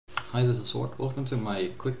Hi, this is Sword. Welcome to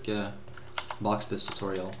my quick Boxboost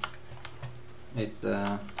tutorial.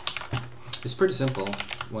 It's pretty simple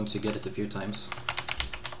once you get it a few times,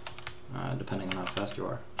 depending on how fast you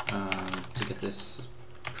are, to get this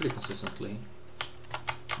pretty consistently.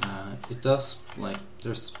 It does,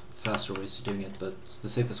 there's faster ways to doing it, but the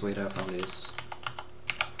safest way that I found is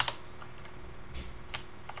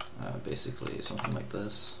basically something like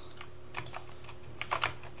this.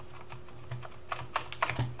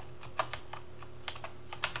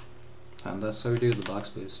 And that's how we do the box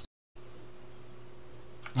boost.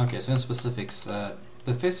 Okay, so in specifics,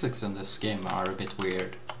 the physics in this game are a bit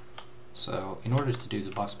weird. So in order to do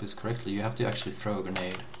the box boost correctly, you have to actually throw a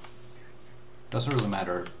grenade. Doesn't really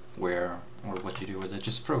matter where or what you do with it,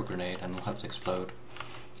 just throw a grenade and it'll have to explode.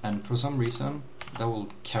 And for some reason, that will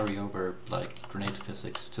carry over like grenade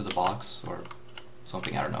physics to the box or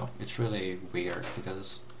something, I don't know. It's really weird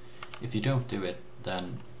because if you don't do it,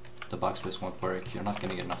 then the box boost won't work, you're not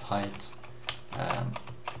going to get enough height.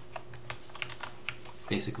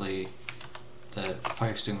 Basically, the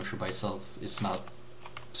fire extinguisher by itself is not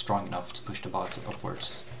strong enough to push the box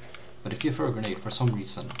upwards. But if you throw a grenade, for some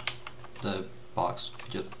reason, the box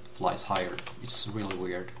just flies higher. It's really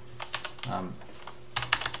weird.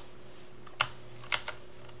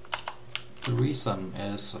 The reason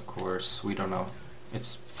is, of course, we don't know.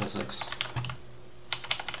 It's physics.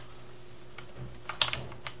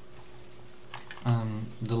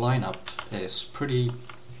 The lineup is pretty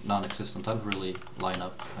non-existent. I don't really line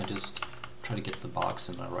up. I just try to get the box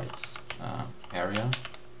in the right area,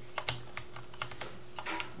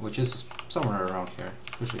 which is somewhere around here.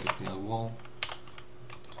 Usually get the wall.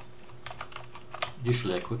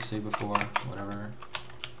 Usually a quick save before, whatever,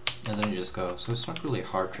 and then you just go. So it's not really a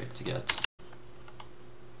hard trick to get.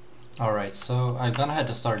 Alright, so I've gone ahead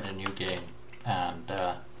to start a new game, and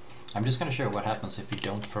I'm just gonna show you what happens if you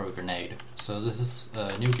don't throw a grenade. So this is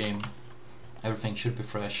a new game, everything should be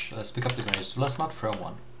fresh. Let's pick up the grenades, let's not throw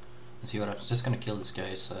one, and see what happens. Just gonna kill these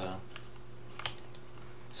guys,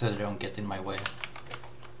 so they don't get in my way.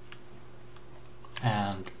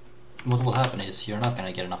 And what will happen is you're not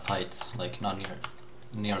gonna get enough height, like not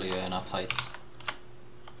nearly enough height.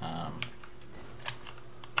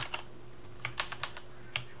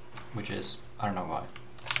 Which is, I don't know why.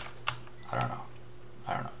 I don't know.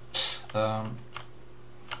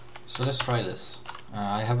 So let's try this.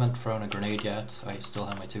 I haven't thrown a grenade yet. I still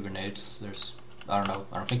have my 2 grenades. I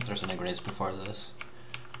don't think there's any grenades before this.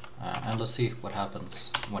 And let's see what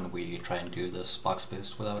happens when we try and do this box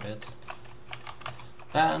boost without it.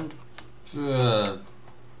 And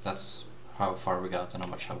that's how far we got and how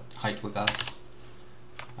much height we got.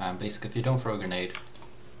 Basically, if you don't throw a grenade,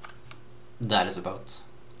 that is about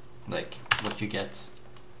like what you get.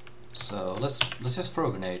 So let's just throw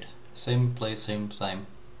a grenade. Same place, same time.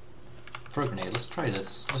 Throw a grenade. Let's try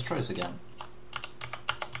this. Let's try this again.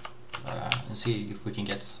 And see if we can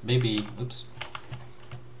get maybe, oops.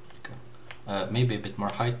 Okay. Maybe a bit more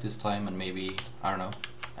height this time, and maybe, I don't know,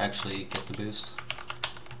 actually get the boost.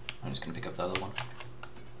 I'm just gonna pick up the other one.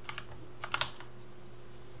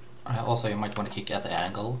 Also, you might want to kick at the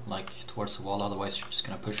angle, like towards the wall, otherwise you're just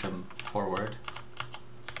gonna push him forward.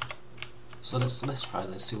 So let's try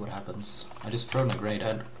this, see what happens. I just thrown a grenade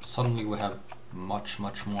and suddenly we have much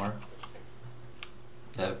more.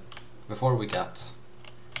 Before we got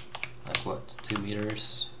like what, 2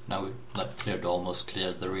 meters, now we almost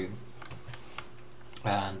cleared the room.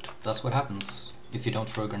 And that's what happens if you don't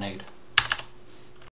throw a grenade.